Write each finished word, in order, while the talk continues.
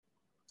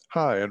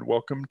Hi, and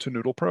welcome to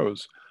Noodle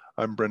Pros.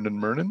 I'm Brendan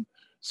Mernon,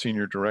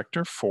 Senior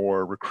Director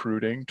for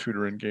Recruiting,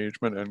 Tutor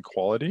Engagement, and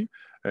Quality,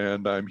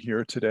 and I'm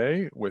here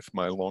today with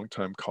my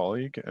longtime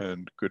colleague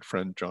and good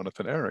friend,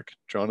 Jonathan Eric.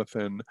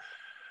 Jonathan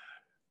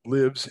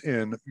lives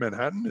in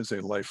Manhattan, is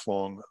a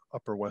lifelong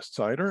Upper West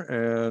Sider,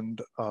 and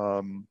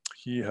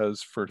he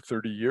has for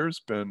 30 years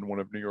been one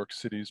of New York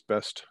City's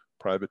best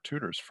private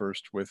tutors,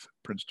 first with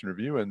Princeton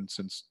Review and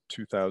since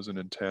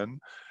 2010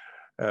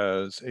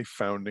 as a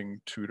founding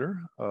tutor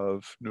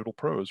of Noodle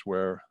Pros,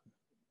 where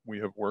we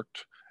have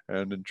worked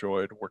and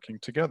enjoyed working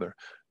together.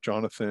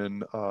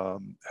 Jonathan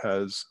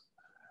has,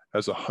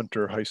 as a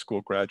Hunter High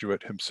School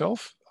graduate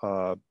himself,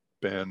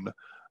 been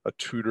a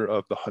tutor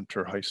of the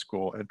Hunter High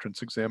School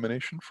entrance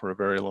examination for a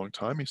very long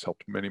time. He's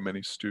helped many,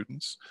 many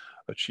students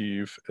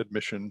achieve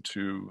admission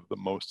to the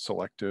most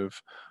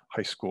selective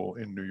high school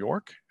in New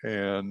York.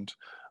 And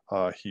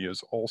he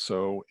is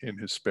also, in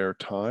his spare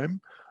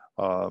time,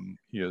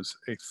 he is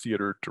a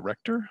theater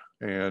director,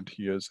 and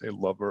he is a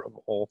lover of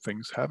all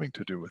things having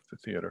to do with the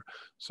theater.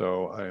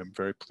 So I am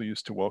very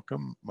pleased to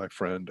welcome my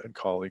friend and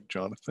colleague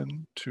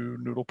Jonathan to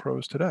Noodle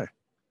Pros today.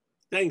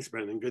 Thanks,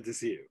 Brendan. Good to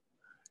see you.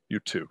 You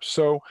too.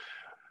 So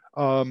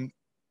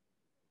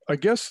I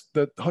guess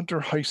that Hunter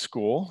High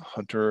School,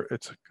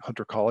 it's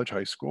Hunter College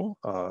High School.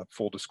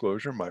 Full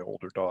disclosure, my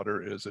older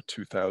daughter is a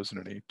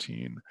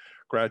 2018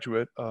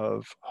 graduate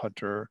of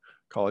Hunter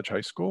College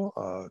High School,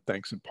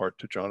 thanks in part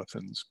to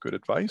Jonathan's good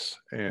advice.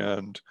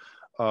 And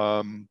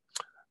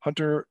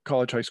Hunter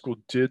College High School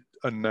did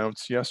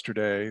announce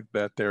yesterday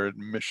that their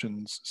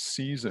admissions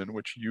season,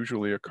 which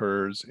usually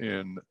occurs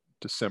in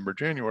December,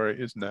 January,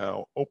 is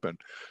now open.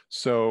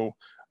 So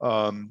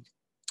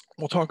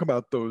we'll talk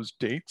about those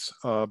dates,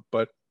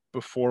 but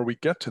before we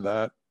get to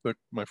that,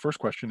 my first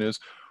question is,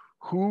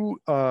 who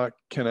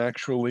can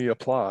actually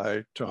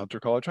apply to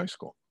Hunter College High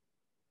School?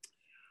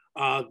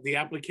 The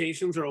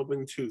applications are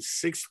open to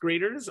sixth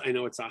graders. I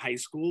know it's a high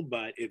school,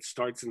 but it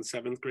starts in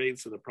seventh grade.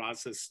 So the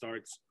process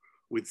starts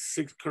with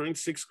current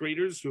sixth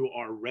graders who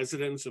are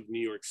residents of New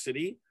York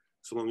City.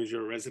 So long as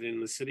you're a resident in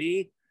the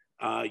city,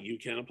 you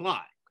can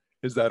apply.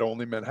 Is that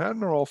only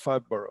Manhattan or all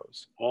 5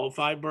 boroughs? All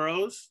 5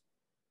 boroughs.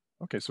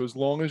 Okay, so as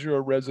long as you're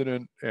a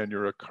resident and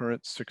you're a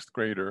current 6th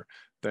grader,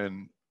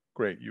 then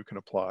great, you can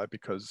apply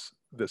because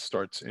this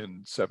starts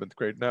in 7th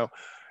grade. Now,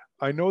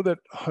 I know that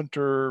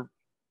Hunter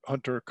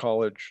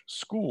College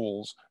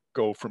schools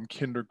go from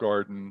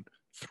kindergarten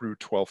through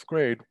 12th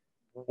grade.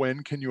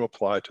 When can you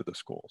apply to the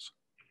schools?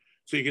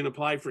 So you can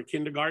apply for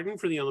kindergarten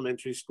for the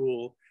elementary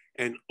school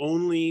and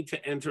only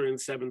to enter in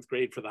 7th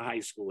grade for the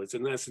high school. It's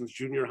in essence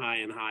junior high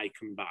and high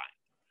combined.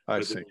 I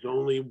but see. There's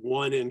only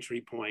one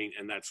entry point,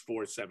 and that's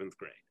for 7th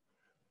grade.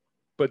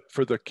 But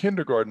for the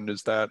kindergarten,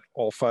 is that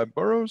all 5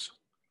 boroughs?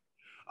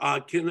 I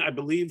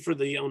believe for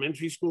the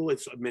elementary school,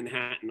 it's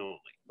Manhattan only.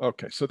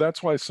 Okay, so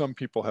that's why some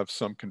people have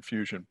some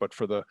confusion. But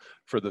for the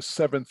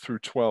 7th through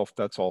 12th,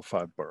 that's all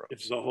 5 boroughs.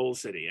 It's the whole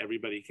city.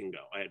 Everybody can go.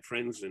 I had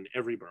friends in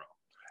every borough.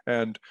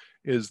 And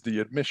is the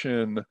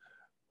admission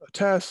a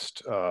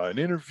test, an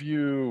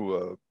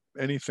interview,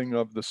 anything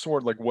of the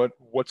sort? Like what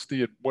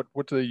do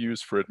they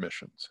use for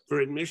admissions? For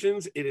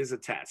admissions, it is a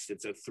test.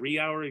 It's a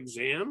 3-hour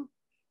exam.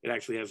 It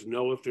actually has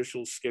no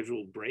official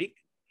scheduled break.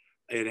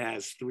 It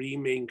has 3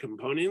 main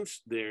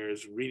components.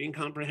 There's reading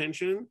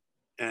comprehension,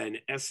 an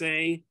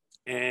essay,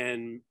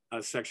 and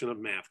a section of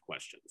math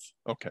questions.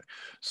 Okay,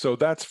 so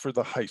that's for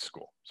the high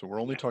school. So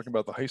we're only talking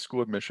about the high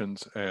school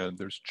admissions, and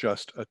there's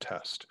just a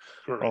test.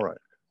 Correct. All right,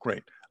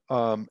 great.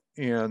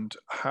 And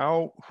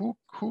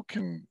who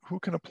can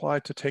apply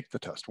to take the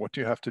test? What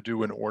do you have to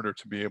do in order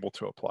to be able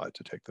to apply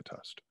to take the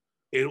test?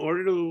 In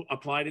order to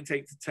apply to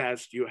take the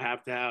test, you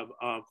have to have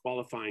a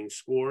qualifying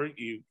score.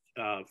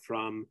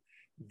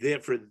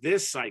 For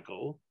this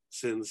cycle,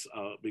 since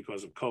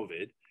because of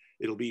COVID,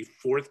 it'll be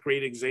 4th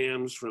grade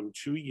exams from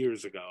 2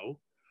 years ago.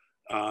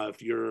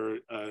 If you're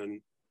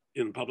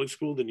in public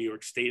school, the New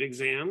York State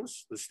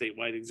exams, the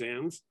statewide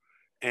exams.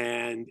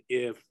 And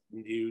if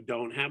you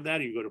don't have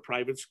that, you go to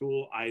private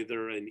school,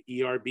 either an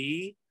ERB,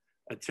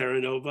 a Terra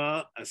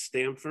Nova, a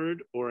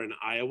Stanford, or an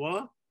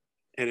Iowa.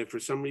 And if for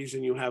some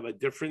reason you have a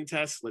different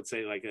test, let's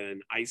say like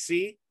an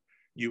IC,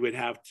 you would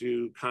have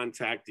to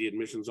contact the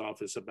admissions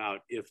office about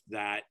if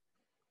that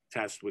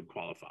test would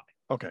qualify.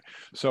 Okay,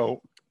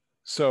 so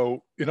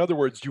in other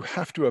words, you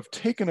have to have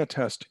taken a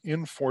test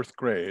in 4th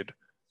grade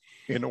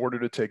in order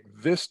to take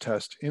this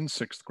test in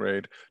 6th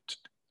grade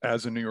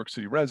as a New York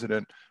City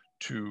resident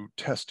to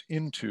test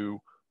into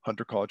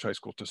Hunter College High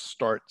School to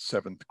start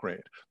 7th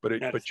grade. But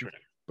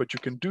you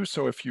can do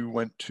so if you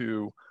went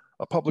to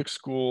a public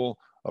school,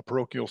 a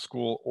parochial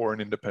school, or an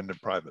independent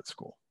private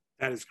school.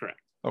 That is correct.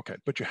 Okay,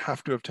 but you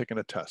have to have taken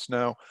a test.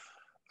 Now,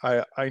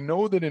 I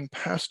know that in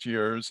past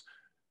years,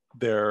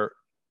 there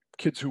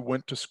kids who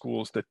went to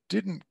schools that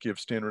didn't give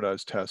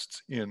standardized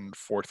tests in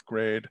 4th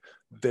grade,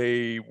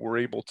 they were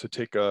able to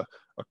take a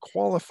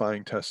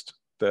qualifying test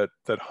that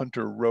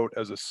Hunter wrote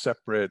as a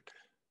separate,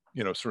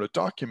 sort of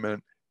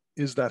document.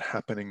 Is that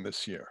happening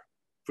this year?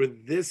 For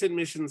this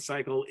admission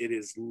cycle, it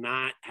is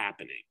not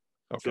happening.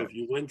 So Okay. if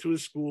you went to a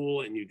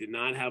school and you did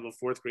not have a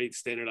fourth grade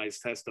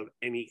standardized test of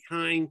any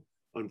kind,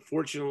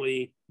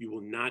 unfortunately, you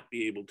will not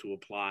be able to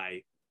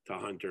apply to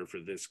Hunter for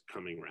this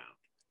coming round.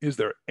 Is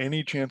there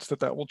any chance that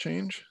that will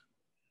change?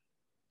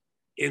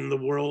 In the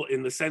world,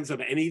 in the sense of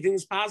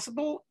anything's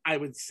possible, I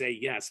would say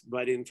yes.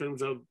 But in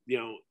terms of,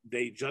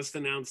 they just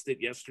announced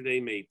it yesterday,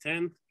 May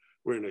 10th.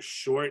 We're in a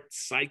short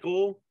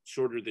cycle,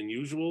 shorter than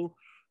usual.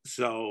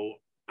 So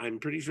I'm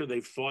pretty sure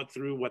they've thought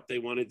through what they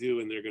want to do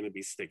and they're going to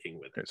be sticking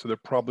with it. Okay, so they're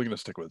probably going to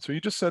stick with it. So you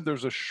just said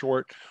there's a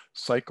short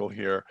cycle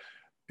here.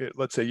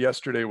 Let's say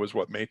yesterday was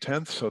what, May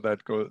 10th? So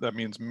that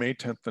means May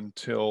 10th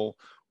until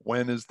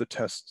when is the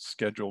test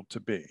scheduled to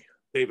be?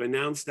 They've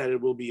announced that it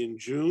will be in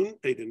June.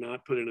 They did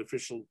not put an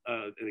official,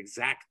 an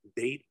exact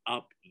date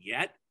up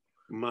yet.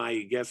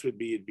 My guess would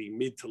be it'd be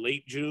mid to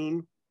late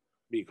June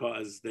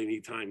because they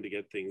need time to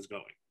get things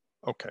going.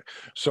 Okay,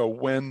 so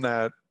when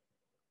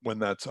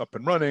that's up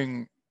and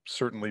running,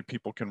 certainly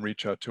people can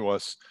reach out to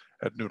us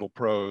at Noodle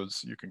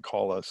Pros. You can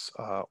call us,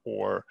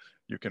 or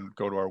you can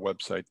go to our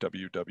website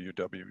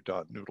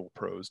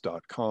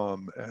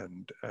www.noodlepros.com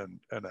and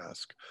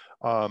ask.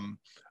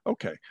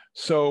 Okay,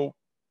 so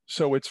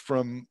it's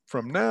from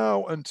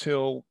now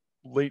until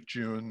late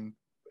June.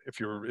 If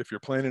you're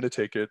planning to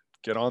take it,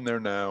 get on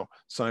there now,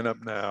 sign up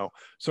now.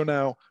 So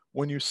now,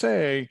 when you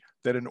say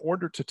that in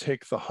order to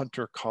take the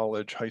Hunter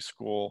College High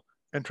School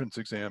entrance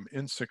exam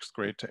in 6th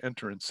grade to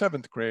enter in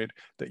 7th grade,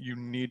 that you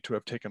need to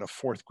have taken a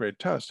 4th grade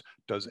test,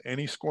 does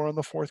any score on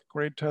the 4th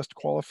grade test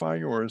qualify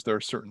you, or is there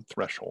a certain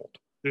threshold?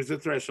 There's a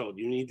threshold.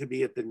 You need to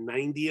be at the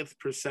 90th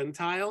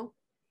percentile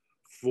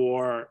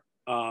for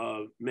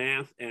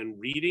math and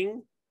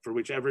reading for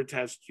whichever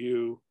test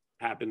you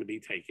happen to be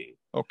taking.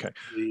 Okay,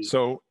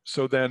 so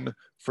then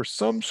for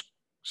some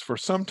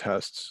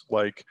tests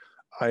like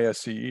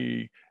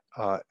ISEE,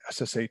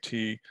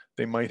 SSAT,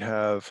 they might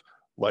have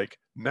like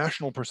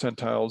national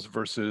percentiles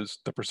versus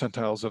the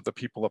percentiles of the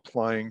people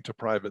applying to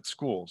private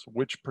schools.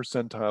 Which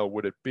percentile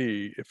would it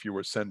be if you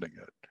were sending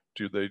it?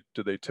 Do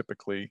they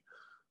typically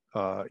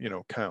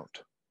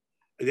count?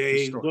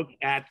 They look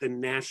at the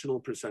national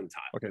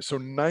percentile. Okay, so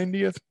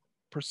 90th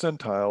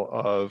percentile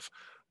of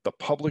the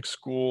public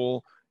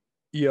school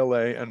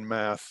ELA and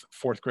math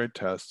 4th grade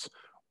tests,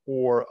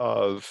 or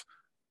of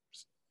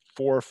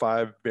 4 or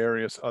 5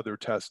 various other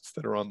tests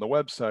that are on the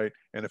website.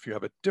 And if you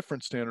have a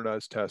different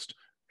standardized test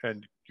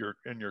and your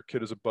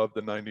kid is above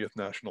the 90th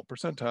national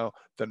percentile,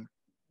 then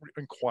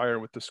inquire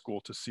with the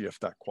school to see if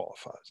that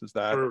qualifies. Is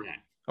that correct?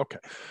 Okay?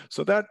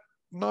 So that,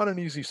 not an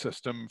easy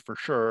system for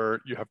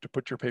sure. You have to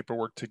put your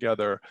paperwork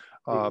together.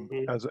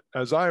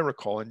 As I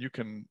recall, and you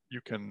can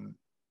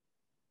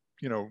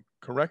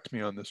correct me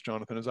on this,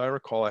 Jonathan. As I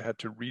recall, I had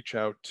to reach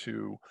out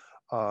to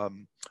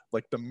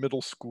like the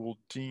middle school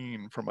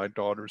dean for my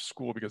daughter's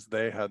school because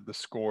they had the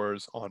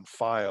scores on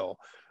file,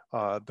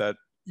 that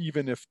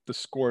even if the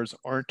scores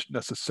aren't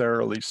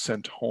necessarily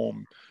sent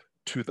home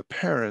to the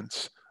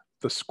parents,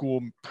 the school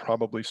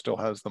probably still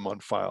has them on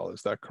file.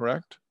 Is that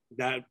correct?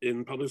 That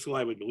in public school,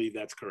 I would believe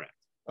that's correct.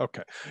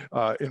 Okay,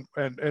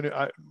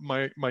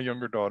 my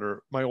older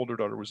daughter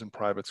was in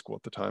private school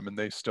at the time, and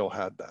they still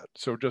had that.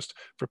 So just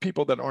for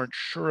people that aren't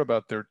sure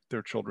about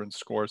their children's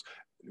scores,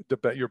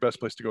 your best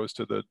place to go is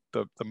to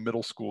the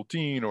middle school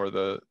dean or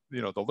the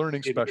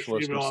learning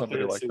specialist or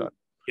somebody like that.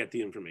 Get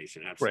the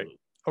information. Absolutely. Right.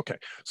 Okay.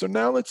 So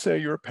now let's say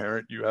you're a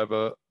parent, you have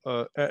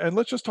and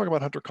let's just talk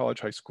about Hunter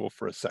College High School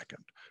for a second,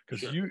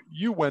 because Sure.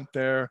 you went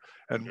there,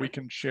 and Sure. we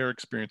can share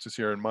experiences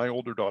here. And my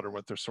older daughter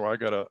went there, so I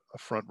got a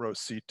front row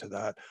seat to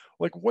that.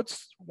 Like,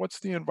 what's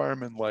the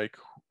environment like?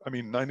 I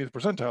mean, 90th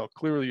percentile,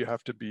 clearly you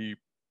have to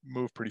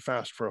move pretty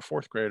fast for a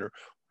 4th grader.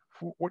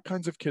 What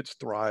kinds of kids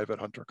thrive at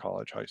Hunter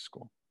College High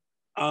School?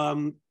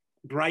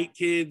 Bright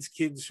kids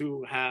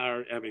who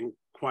have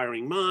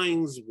inquiring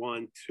minds,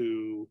 want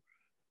to,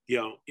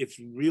 it's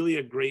really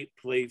a great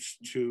place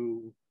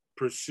to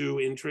pursue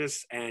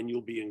interests, and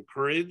you'll be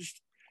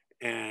encouraged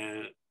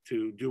and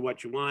to do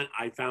what you want.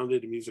 I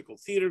founded a musical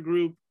theater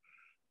group,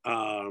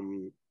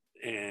 and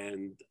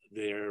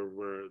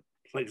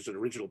there's an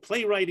original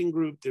playwriting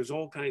group. There's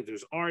all kinds.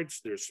 There's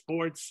arts. There's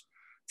sports.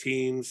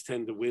 Teams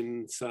tend to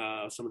win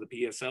some of the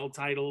PSL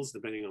titles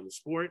depending on the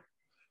sport.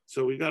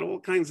 So we've got all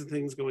kinds of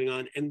things going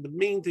on. And the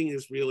main thing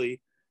is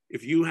really,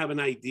 if you have an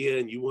idea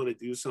and you want to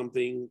do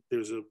something,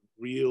 there's a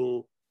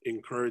real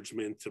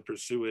encouragement to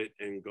pursue it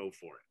and go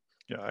for it.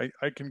 Yeah,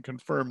 I can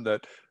confirm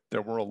that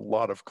there were a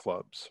lot of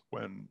clubs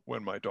when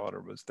my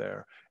daughter was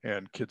there,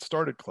 and kids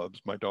started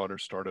clubs. My daughter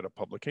started a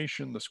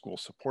publication. The school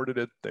supported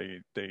it.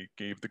 They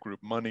gave the group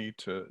money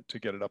to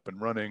get it up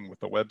and running with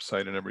the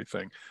website and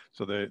everything.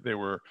 So they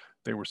were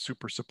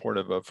super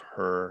supportive of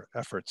her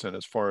efforts. And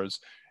as far as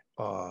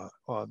on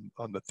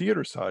the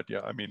theater side,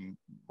 yeah, I mean,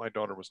 my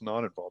daughter was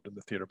not involved in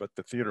the theater, but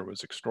the theater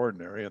was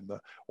extraordinary, and the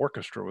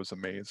orchestra was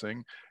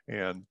amazing,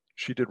 and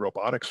she did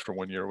robotics for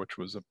 1 year, which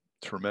was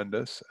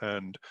tremendous.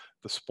 And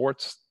the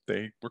sports,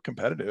 they were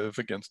competitive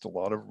against a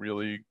lot of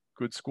really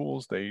good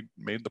schools. They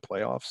made the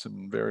playoffs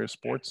in various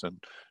sports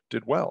and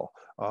did well.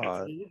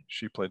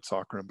 She played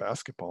soccer and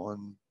basketball,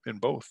 and in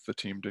both, the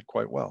team did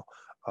quite well.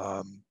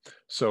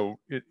 So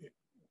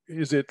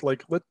is it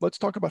like, let's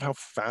talk about how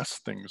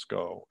fast things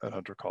go at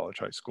Hunter College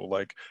High School,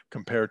 like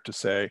compared to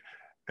say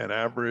an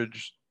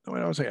average, I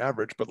mean, I would say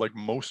average, but like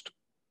most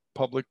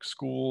public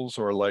schools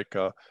or like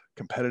a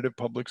competitive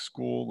public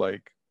school,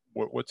 like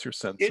what's your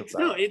sense of It's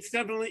no, that? it's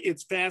definitely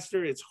it's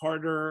faster, it's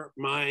harder.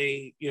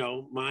 My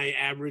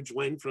average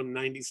went from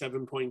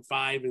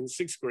 97.5 in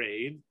sixth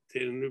grade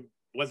and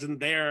wasn't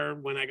there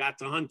when I got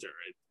to Hunter.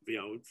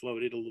 It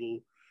floated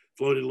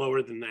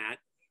lower than that.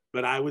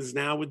 But I was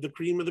now with the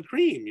cream of the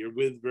cream. You're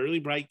with really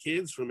bright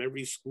kids from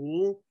every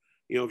school.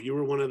 If you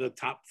were one of the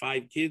top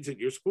 5 kids at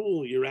your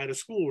school, you're at a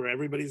school where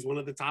everybody's one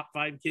of the top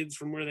 5 kids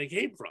from where they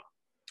came from.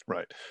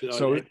 Right. So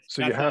So it's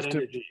you got that have to,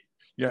 energy.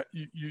 yeah,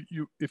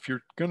 if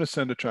you're going to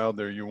send a child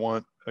there, you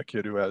want a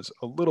kid who has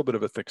a little bit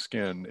of a thick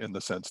skin, in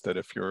the sense that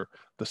if you're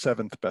the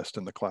 7th best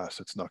in the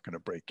class, it's not going to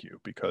break you,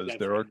 because That's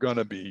there are right. going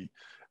to be,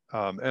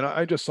 and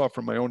I just saw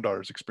from my own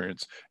daughter's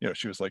experience,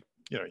 she was like,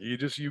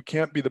 you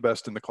can't be the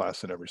best in the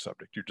class in every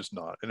subject. You're just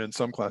not. And in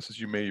some classes,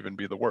 you may even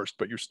be the worst,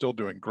 but you're still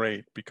doing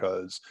great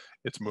because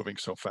it's moving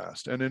so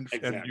fast. Exactly.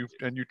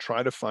 And you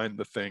try to find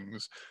the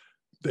things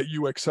that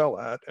you excel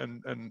at,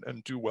 and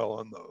do well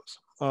on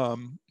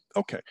those.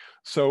 Okay,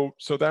 so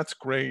that's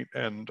great,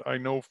 and I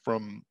know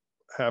from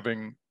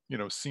having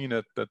seen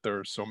it, that there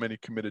are so many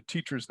committed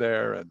teachers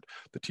there, and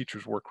the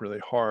teachers work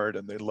really hard,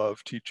 and they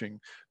love teaching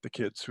the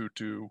kids who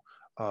do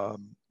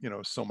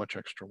so much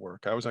extra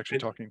work. I was actually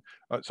And talking,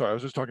 sorry, I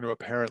was just talking to a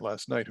parent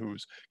last night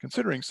who's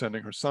considering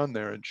sending her son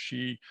there, and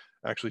she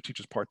actually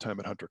teaches part-time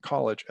at Hunter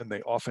College, and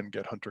they often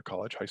get Hunter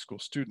College high school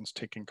students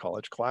taking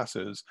college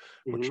classes,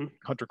 which mhm,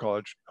 Hunter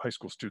College high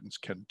school students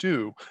can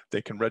do.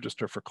 They can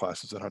register for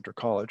classes at Hunter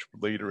College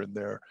later in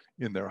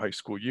their high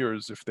school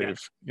years if yeah,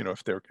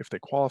 if they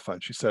qualify.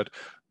 And she said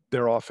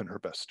they're often her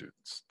best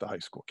students, the high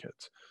school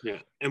kids. yeah.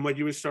 And what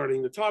you were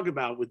starting to talk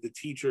about with the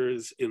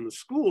teachers in the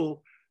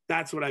school,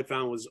 that's what I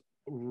found was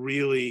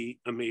really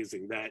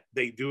amazing. That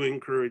they do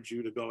encourage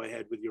you to go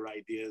ahead with your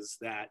ideas.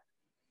 That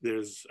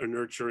there's a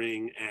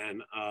nurturing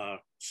and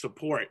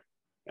support,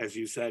 as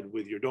you said,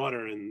 with your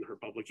daughter and her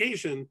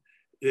publication.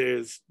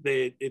 It's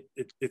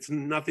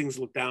nothing's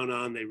looked down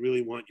on. They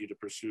really want you to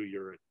pursue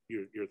your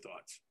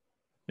thoughts.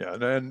 Yeah,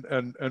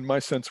 and my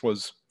sense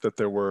was that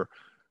there were,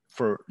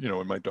 for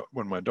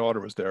when my daughter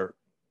was there,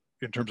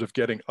 in terms of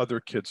getting other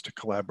kids to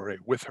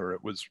collaborate with her,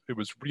 it was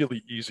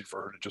really easy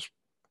for her to just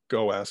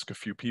go ask a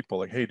few people,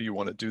 like, hey, do you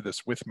want to do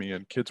this with me?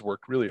 And kids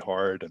worked really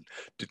hard and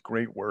did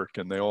great work,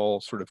 and they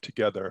all sort of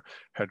together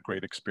had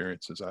great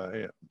experiences.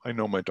 I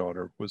know my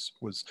daughter was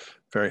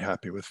very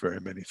happy with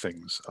very many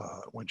things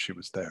when she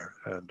was there,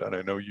 and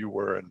I know you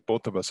were, and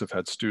both of us have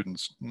had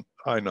students,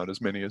 I not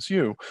as many as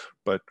you,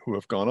 but who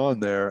have gone on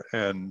there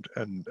and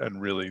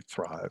really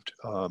thrived.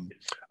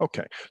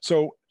 Okay,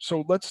 so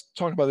let's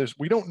talk about this.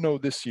 We don't know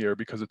this year,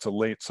 because it's a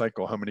late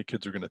cycle, how many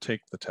kids are going to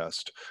take the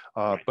test.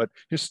 Right. But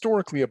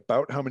historically,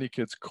 about how many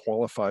kids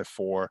qualify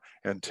for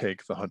and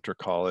take the Hunter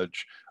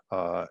College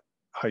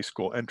high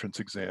school entrance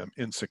exam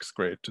in 6th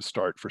grade to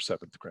start for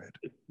 7th grade?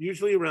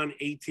 Usually around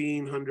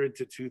 1,800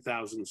 to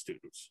 2,000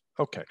 students.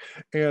 Okay,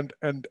 and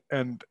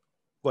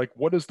like,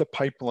 what does the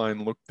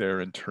pipeline look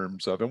there in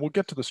terms of, and we'll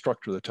get to the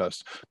structure of the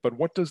test, but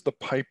what does the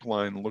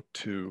pipeline look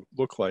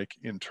like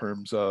in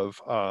terms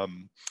of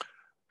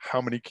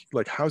how many,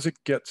 like, how's it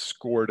get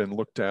scored and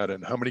looked at,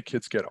 and how many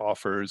kids get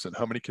offers, and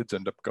how many kids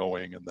end up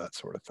going, and that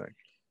sort of thing?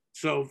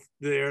 So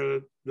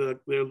they're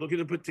looking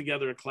to put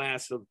together a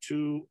class of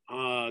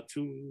a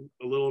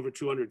little over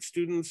 200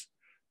 students.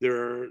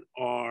 There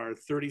are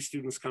 30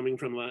 students coming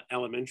from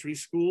elementary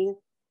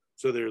school.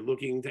 So they're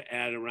looking to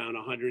add around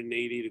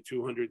 180 to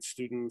 200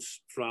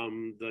 students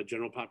from the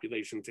general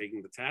population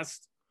taking the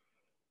test.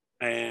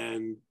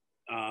 And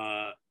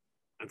I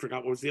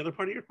forgot, what was the other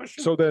part of your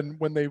question? So then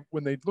when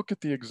they look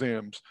at the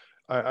exams,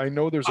 I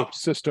know there's a Oh,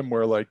 system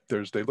where, like,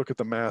 they look at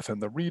the math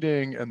and the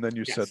reading, and then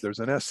you said yes. there's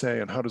an essay,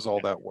 and how does all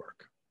that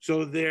work?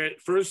 So there,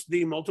 first,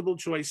 the multiple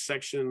choice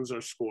sections are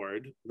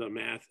scored, the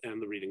math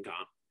and the reading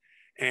comp,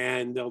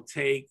 and they'll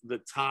take the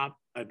top,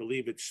 I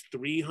believe it's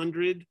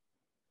 300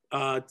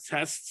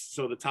 tests.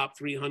 So the top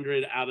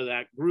 300 out of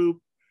that group,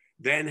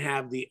 then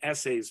have the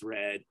essays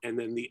read, and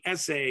then the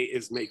essay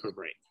is make or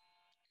break.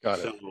 Got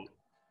it. So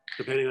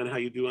depending on how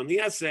you do on the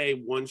essay,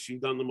 once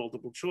you've done the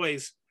multiple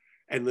choice,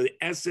 and the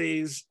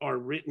essays are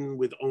written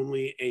with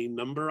only a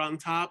number on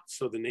top,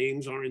 so the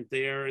names aren't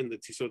there, and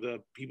so the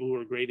people who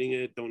are grading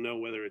it don't know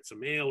whether it's a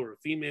male or a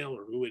female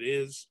or who it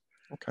is.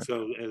 Okay.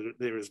 So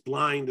they're as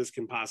blind as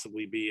can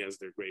possibly be as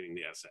they're grading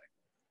the essay.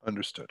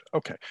 Understood.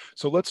 Okay.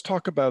 So let's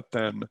talk about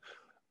then,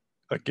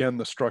 again,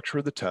 the structure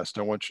of the test.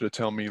 I want you to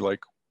tell me,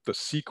 like, the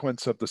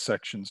sequence of the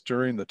sections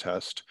during the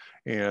test.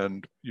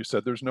 And you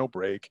said there's no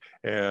break.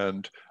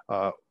 And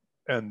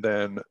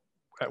then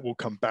we'll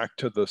come back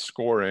to the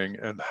scoring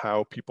and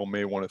how people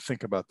may want to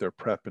think about their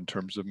prep in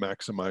terms of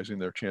maximizing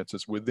their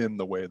chances within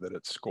the way that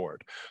it's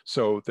scored.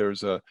 So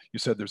you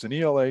said there's an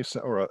ELA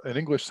or an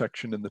English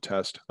section in the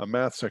test, a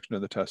math section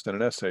in the test, and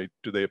an essay.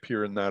 Do they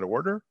appear in that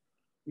order?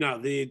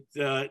 No,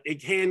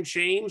 it can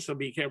change, so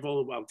be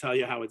careful. I'll tell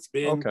you how it's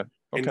been. Okay.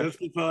 And Okay. just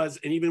because,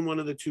 and even one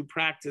of the 2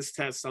 practice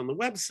tests on the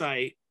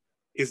website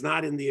is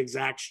not in the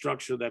exact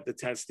structure that the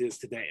test is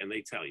today, and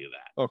they tell you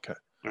that. Okay.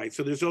 All right,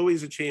 so there's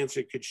always a chance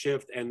it could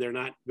shift, and they're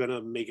not going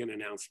to make an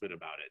announcement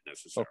about it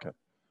necessarily. Okay.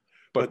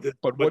 But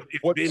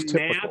what's been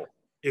typical? math.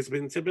 It's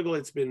been typical.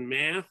 It's been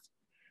math,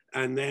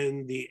 and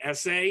then the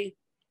essay.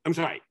 I'm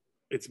sorry.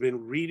 It's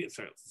been reading.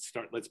 Sorry,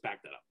 let's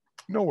back that up.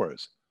 No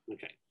worries.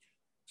 Okay.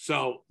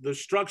 So the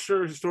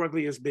structure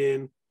historically has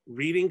been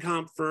reading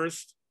comp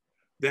first,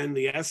 then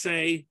the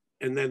essay,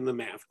 and then the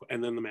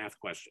math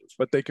questions.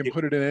 But they can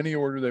put it in any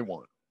order they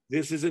want.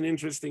 This is an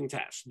interesting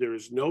test. There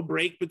is no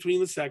break between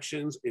the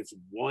sections. It's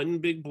one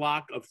big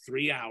block of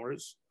 3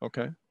 hours.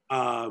 Okay.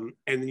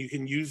 And you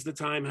can use the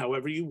time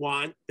however you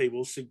want. They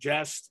will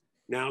suggest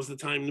now's the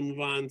time to move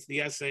on to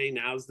the essay.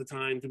 Now's the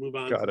time to move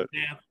on to the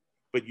math.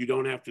 But you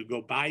don't have to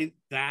go by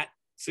that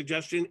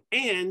suggestion.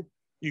 And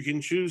you can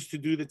choose to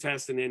do the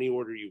test in any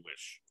order you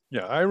wish.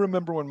 Yeah, I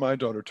remember when my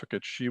daughter took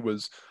it, she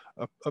was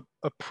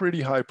a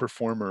pretty high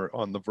performer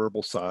on the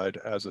verbal side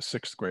as a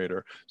 6th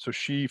grader. So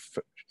she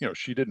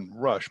didn't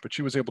rush, but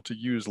she was able to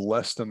use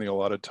less than the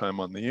allotted time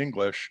on the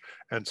English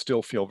and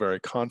still feel very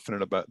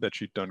confident about that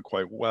she'd done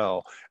quite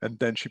well. And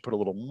then she put a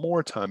little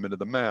more time into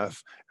the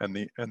math and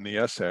the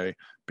essay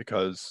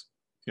because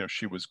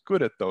she was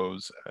good at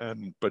those,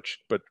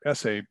 but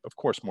essay, of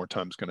course, more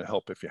time is going to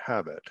help if you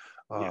have it.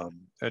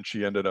 And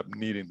she ended up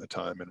needing the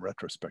time in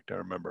retrospect. I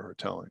remember her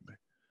telling me.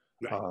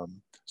 Right.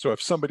 So if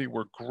somebody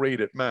were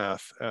great at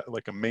math,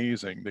 like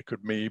amazing, they could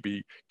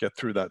maybe get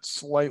through that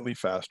slightly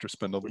faster,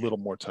 spend a little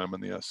more time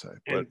on the essay.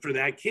 And for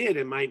that kid,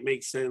 it might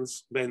make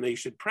sense, then they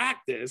should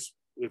practice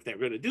if they're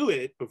going to do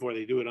it before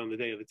they do it on the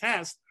day of the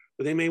test,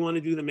 but they may want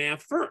to do the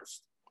math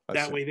first.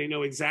 That way they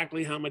know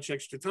exactly how much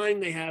extra time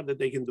they have that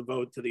they can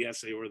devote to the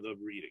essay or the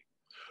reading.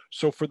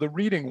 So for the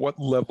reading, what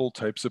level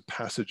types of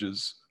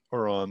passages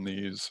are on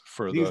these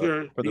for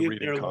the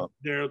reading comp?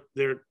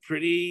 They're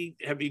pretty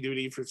heavy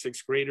duty for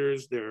 6th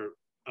graders. They're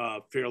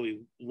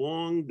fairly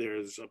long.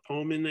 There's a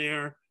poem in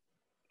there.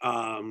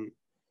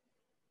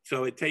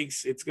 So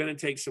it's going to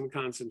take some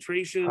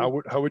concentration.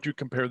 How would you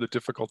compare the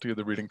difficulty of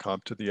the reading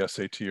comp to the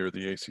SAT or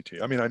the ACT?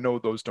 I mean, I know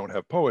those don't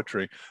have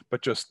poetry,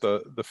 but just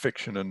the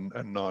fiction and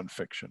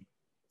nonfiction.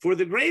 For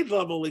the grade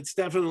level, it's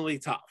definitely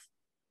tough.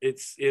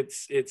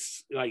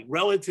 It's like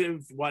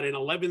relative what an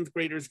 11th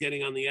grader is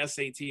getting on the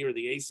SAT or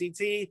the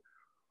ACT.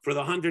 For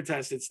the 100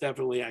 test, it's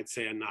definitely, I'd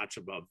say, a notch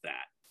above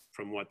that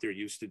from what they're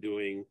used to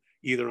doing,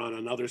 either on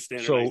another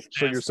standardized test.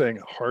 So you're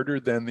saying harder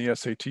than the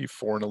SAT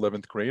for an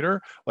 11th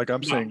grader? Like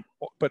I'm saying,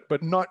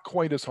 but not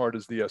quite as hard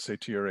as the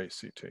SAT or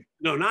ACT.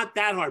 No, not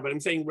that hard, but I'm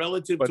saying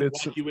relative to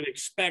what you would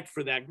expect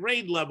for that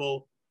grade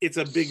level, it's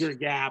a bigger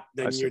gap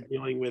than you're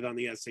dealing with on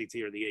the SAT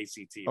or the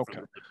ACT. Okay.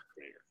 From the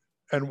grader.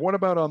 And what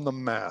about on the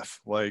math?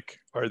 Like,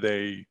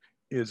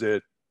 is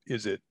it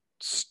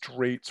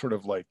straight sort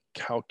of like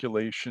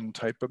calculation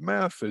type of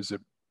math? Is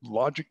it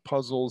logic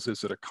puzzles?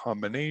 Is it a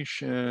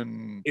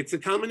combination? It's a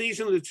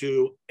combination of the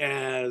two.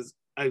 As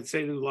I'd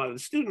say to a lot of the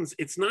students,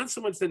 it's not so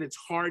much that it's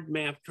hard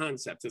math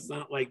concepts. It's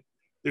not like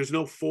there's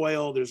no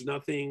FOIL, there's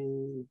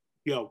nothing,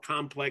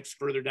 complex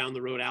further down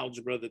the road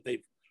algebra that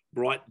they've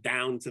brought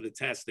down to the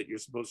test that you're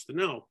supposed to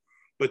know.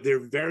 But they're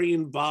very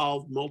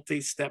involved,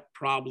 multi-step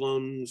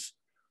problems.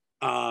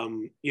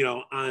 You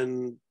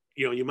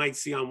might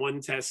see on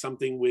one test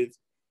something with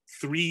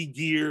 3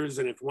 gears,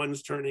 and if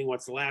one's turning,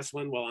 what's the last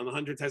one? Well, on the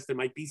 100 test, there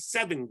might be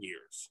 7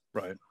 gears.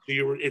 Right.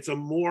 So it's a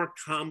more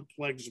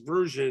complex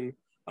version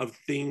of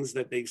things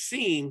that they've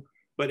seen,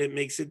 but it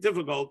makes it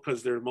difficult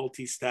because there are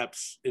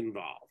multi-steps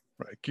involved.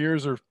 Right.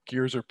 Gears are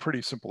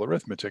pretty simple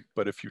arithmetic,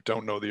 but if you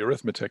don't know the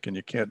arithmetic and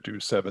you can't do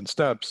 7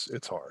 steps,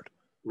 it's hard.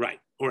 Right.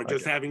 Or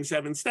just having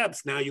 7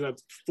 steps, now you have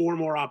 4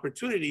 more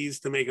opportunities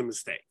to make a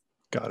mistake.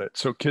 Got it.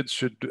 So kids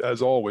should,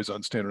 as always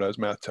on standardized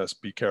math tests,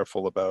 be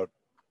careful about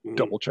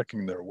double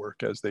checking their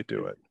work as they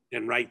do it.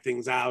 And write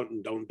things out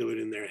and don't do it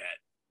in their head.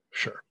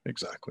 Sure,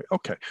 exactly.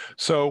 Okay,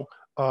 so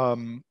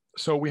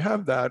so we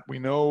have that, we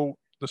know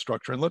the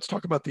structure, and let's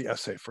talk about the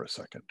essay for a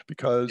second,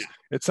 because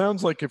it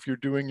sounds like if you're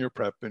doing your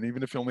prep, and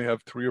even if you only have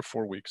 3 or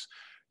 4 weeks,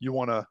 you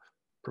wanna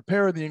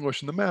prepare the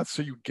English and the math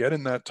so you get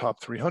in that top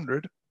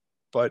 300,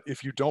 but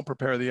if you don't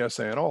prepare the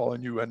essay at all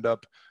and you end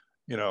up,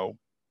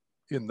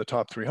 in the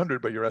top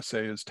 300, but your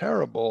essay is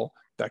terrible,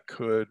 that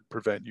could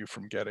prevent you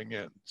from getting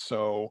in.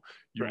 So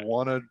you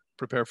want to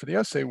prepare for the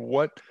essay,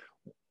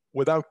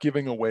 without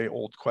giving away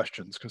old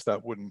questions, because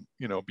that wouldn't,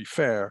 be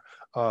fair.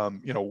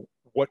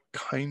 What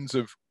kinds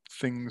of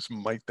things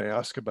might they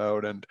ask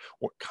about, and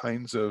what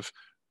kinds of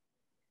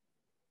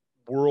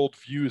world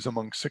views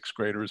among 6th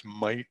graders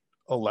might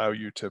allow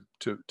you to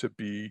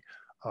be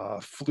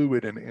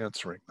fluid in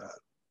answering that?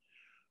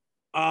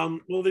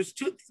 Well, there's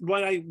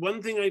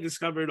one thing I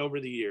discovered over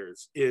the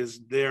years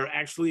is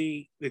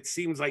it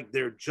seems like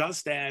they're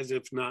just as,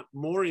 if not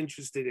more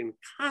interested in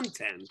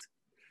content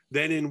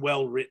than in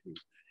well-written.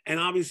 And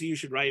obviously you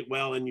should write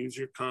well and use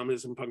your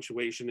commas and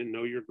punctuation and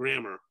know your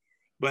grammar.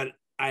 But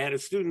I had a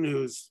student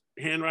whose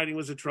handwriting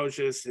was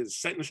atrocious, his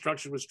sentence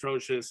structure was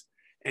atrocious,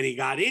 and he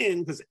got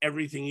in because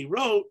everything he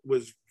wrote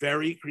was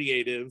very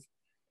creative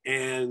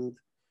and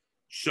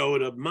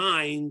showed a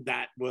mind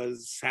that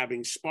was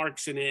having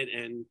sparks in it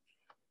and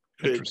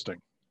could, interesting.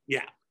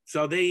 Yeah.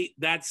 So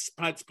that's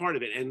part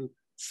of it. And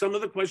some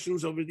of the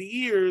questions over the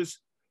years,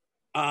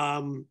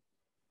 I'll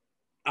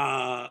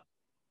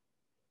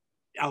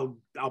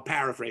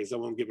paraphrase. I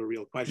won't give a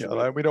real question.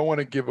 Yeah, we don't want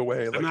to give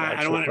away like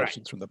actual Right.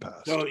 questions from the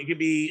past. So it could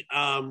be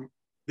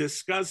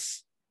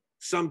discuss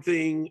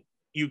something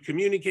you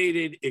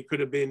communicated. It could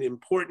have been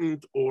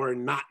important or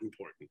not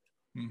important.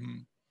 Mm-hmm.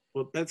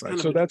 Well, that's right. kind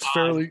of so that's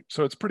fairly,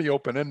 so it's pretty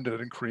open-ended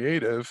and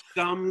creative.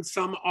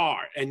 Some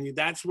are, and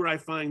that's where I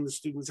find the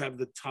students have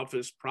the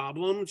toughest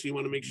problems. You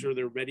want to make sure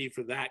they're ready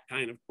for that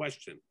kind of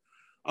question.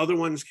 Other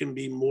ones can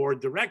be more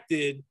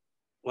directed,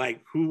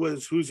 like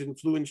who's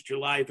influenced your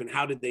life and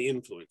how did they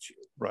influence you?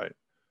 Right.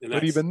 And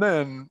but even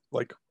then,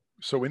 like,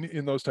 so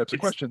in those types of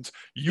questions,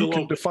 you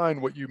can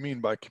define what you mean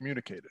by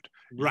communicated.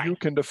 Right. You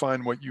can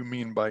define what you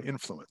mean by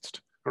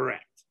influenced.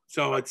 Correct.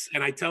 So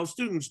and I tell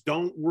students,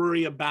 don't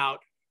worry about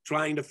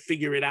trying to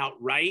figure it out,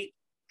 right?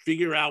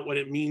 Figure out what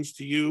it means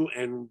to you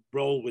and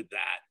roll with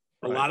that.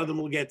 Right. A lot of them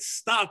will get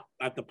stuck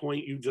at the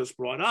point you just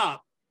brought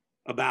up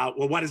about,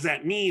 well, what does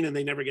that mean? And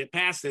they never get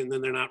past it. And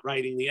then they're not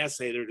writing the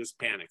essay. They're just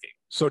panicking.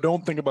 So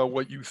don't think about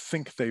what you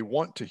think they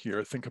want to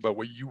hear. Think about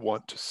what you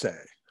want to say.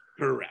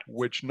 Correct.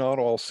 Which not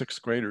all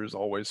sixth graders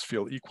always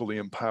feel equally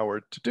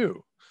empowered to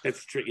do.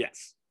 That's true,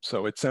 yes.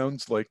 So it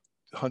sounds like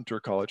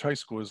Hunter College High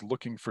School is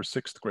looking for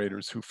sixth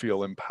graders who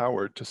feel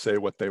empowered to say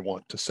what they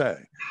want to say.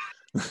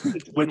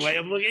 One way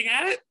of looking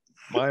at it.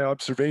 My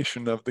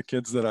observation of the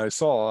kids that I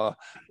saw,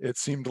 it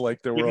seemed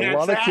like there were a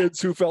lot of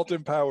kids who felt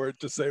empowered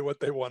to say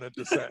what they wanted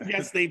to say.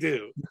 Yes, they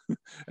do.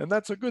 And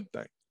that's a good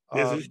thing.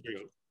 This is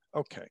true.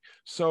 Okay,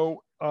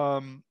 so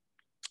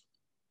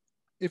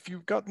if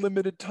you've got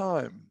limited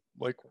time,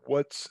 like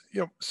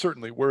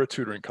certainly we're a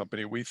tutoring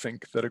company. We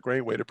think that a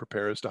great way to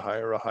prepare is to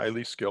hire a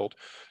highly skilled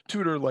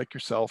tutor like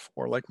yourself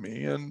or like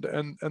me, and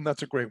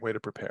that's a great way to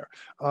prepare.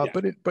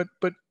 Yeah.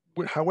 But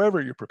however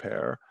you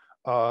prepare,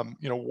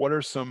 what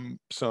are some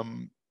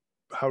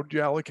how would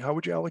you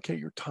allocate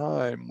your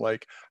time?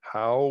 Like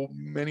how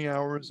many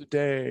hours a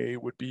day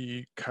would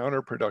be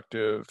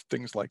counterproductive,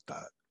 things like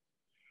that.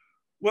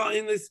 Well,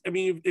 in this, I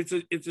mean, it's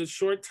a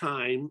short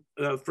time.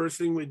 The first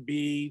thing would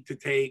be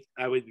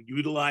I would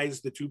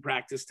utilize the 2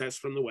 practice tests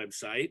from the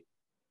website.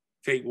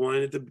 Take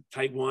one at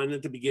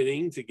the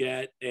beginning to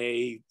get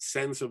a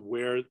sense of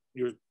where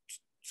your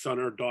son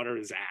or daughter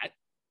is at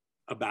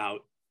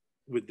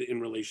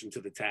in relation to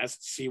the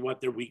test. See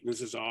what their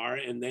weaknesses are,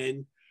 and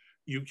then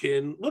you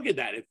can look at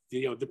that.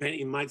 If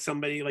depending,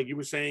 somebody like you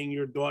were saying,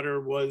 your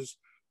daughter was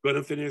going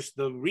to finish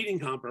the reading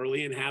comp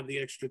early and have the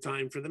extra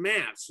time for the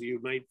math. So you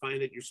might find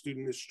that your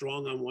student is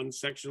strong on one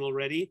section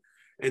already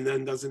and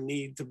then doesn't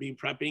need to be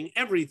prepping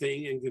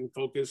everything and can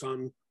focus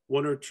on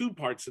 1 or 2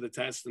 parts of the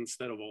test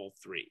instead of all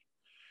 3.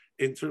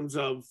 In terms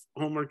of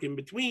homework in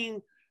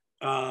between,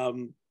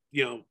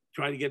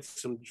 try to get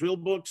some drill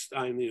books.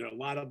 A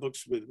lot of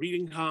books with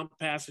reading comp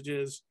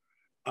passages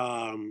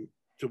to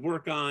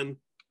work on,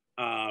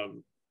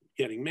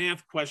 getting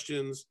math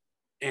questions,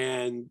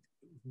 and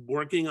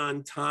working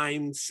on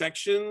timed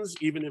sections,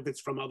 even if it's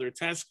from other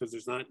tests, because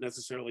there's not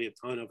necessarily a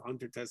ton of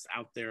Hunter tests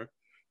out there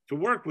to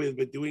work with,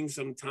 but doing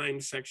some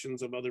timed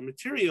sections of other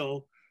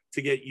material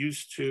to get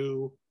used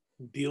to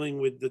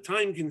dealing with the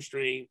time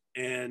constraint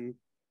and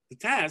the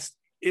test.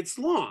 It's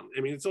long.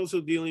 I mean, it's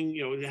also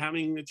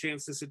having a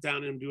chance to sit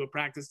down and do a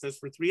practice test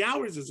for 3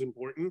 hours is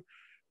important,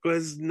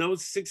 because no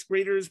 6th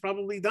grader has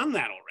probably done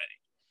that already.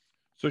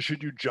 So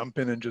should you jump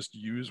in and just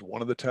use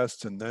one of the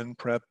tests and then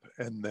prep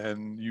and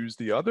then use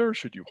the other?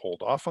 Should you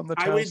hold off on the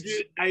tests?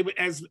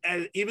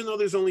 Even though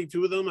there's only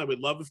 2 of them, I would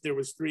love if there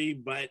was 3,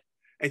 but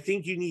I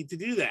think you need to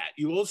do that.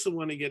 You also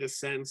want to get a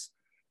sense,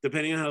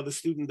 depending on how the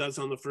student does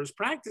on the first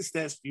practice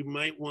test, you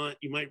might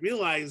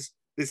realize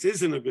this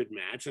isn't a good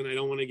match and I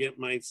don't want to get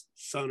my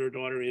son or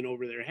daughter in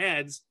over their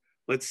heads.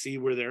 Let's see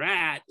where they're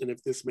at and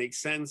if this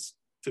makes sense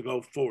to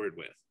go forward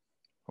with.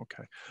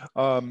 Okay.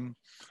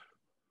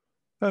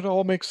 That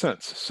all makes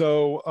sense.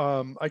 So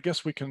I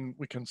guess we can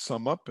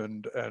sum up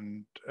and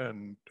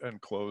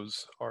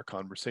close our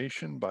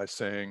conversation by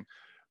saying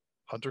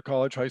Hunter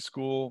College High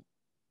School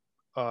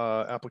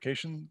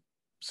application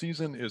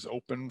season is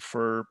open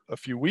for a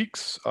few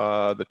weeks.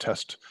 The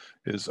test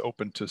is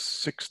open to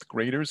 6th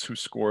graders who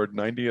scored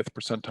 90th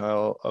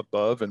percentile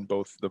above in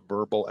both the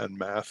verbal and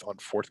math on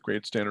 4th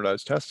grade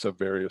standardized tests of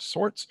various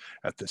sorts.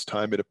 At this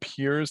time, it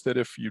appears that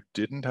if you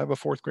didn't have a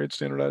 4th grade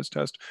standardized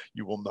test,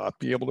 you will not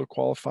be able to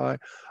qualify.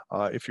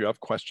 If you have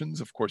questions,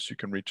 of course, you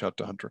can reach out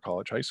to Hunter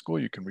College High School.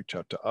 You can reach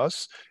out to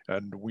us,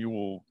 and we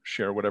will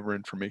share whatever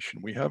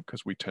information we have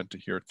because we tend to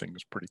hear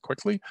things pretty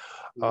quickly.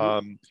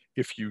 Mm-hmm.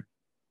 If you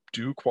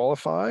do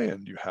qualify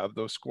and you have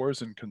those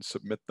scores and can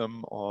submit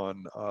them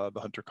on the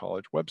Hunter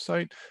College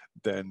website,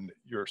 then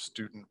your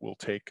student will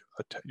take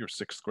your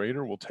 6th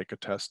grader will take a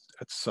test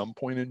at some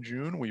point in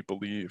June. We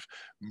believe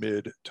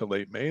mid to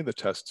late May. The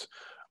tests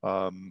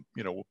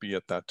will be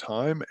at that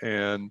time.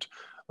 And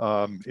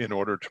in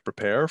order to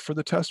prepare for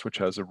the test, which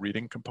has a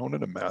reading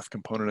component, a math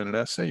component, and an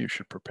essay, you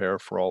should prepare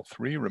for all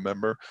three.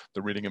 Remember,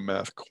 the reading and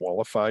math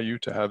qualify you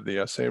to have the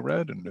essay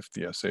read. And if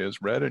the essay is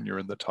read and you're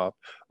in the top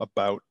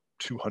about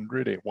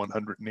 200,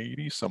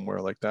 180,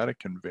 somewhere like that, it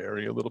can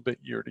vary a little bit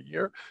year to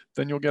year,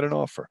 then you'll get an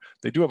offer.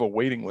 They do have a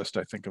waiting list,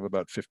 I think, of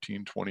about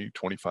 15, 20,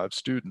 25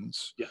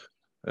 students. Yeah.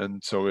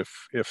 And so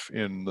if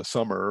in the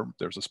summer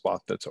there's a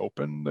spot that's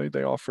open,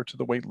 they offer to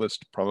the wait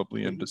list,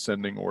 probably in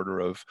descending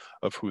order of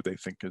who they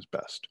think is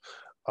best.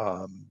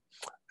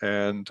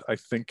 And I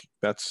think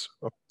that's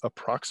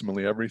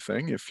approximately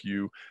everything. If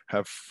you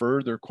have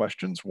further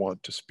questions,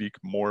 want to speak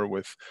more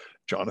with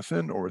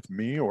Jonathan or with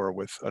me or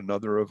with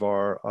another of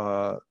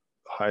our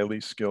highly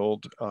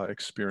skilled,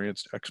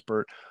 experienced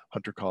expert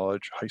Hunter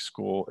College high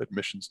school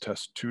admissions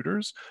test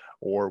tutors,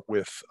 or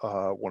with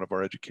one of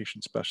our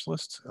education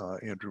specialists.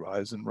 Andrew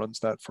Eisen runs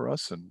that for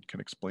us and can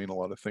explain a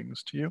lot of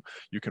things to you.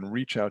 You can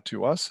reach out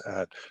to us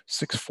at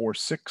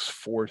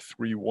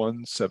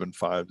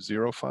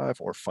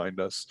 646-431-7505 or find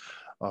us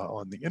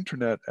on the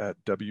internet at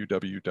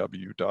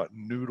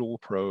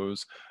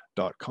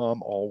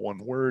www.noodlepros.com, all one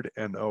word,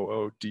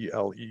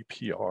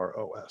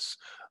 Noodlepros.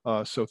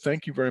 So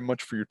thank you very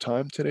much for your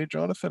time today,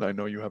 Jonathan. I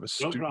know you have a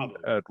student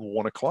at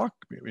 1 o'clock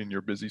in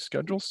your busy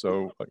schedule,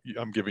 so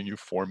I'm giving you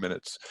 4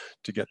 minutes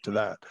to get to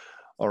that.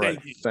 All right,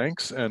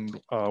 thanks, and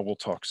we'll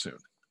talk soon.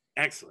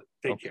 Excellent.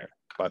 Take care.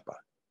 Bye-bye.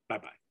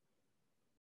 Bye-bye.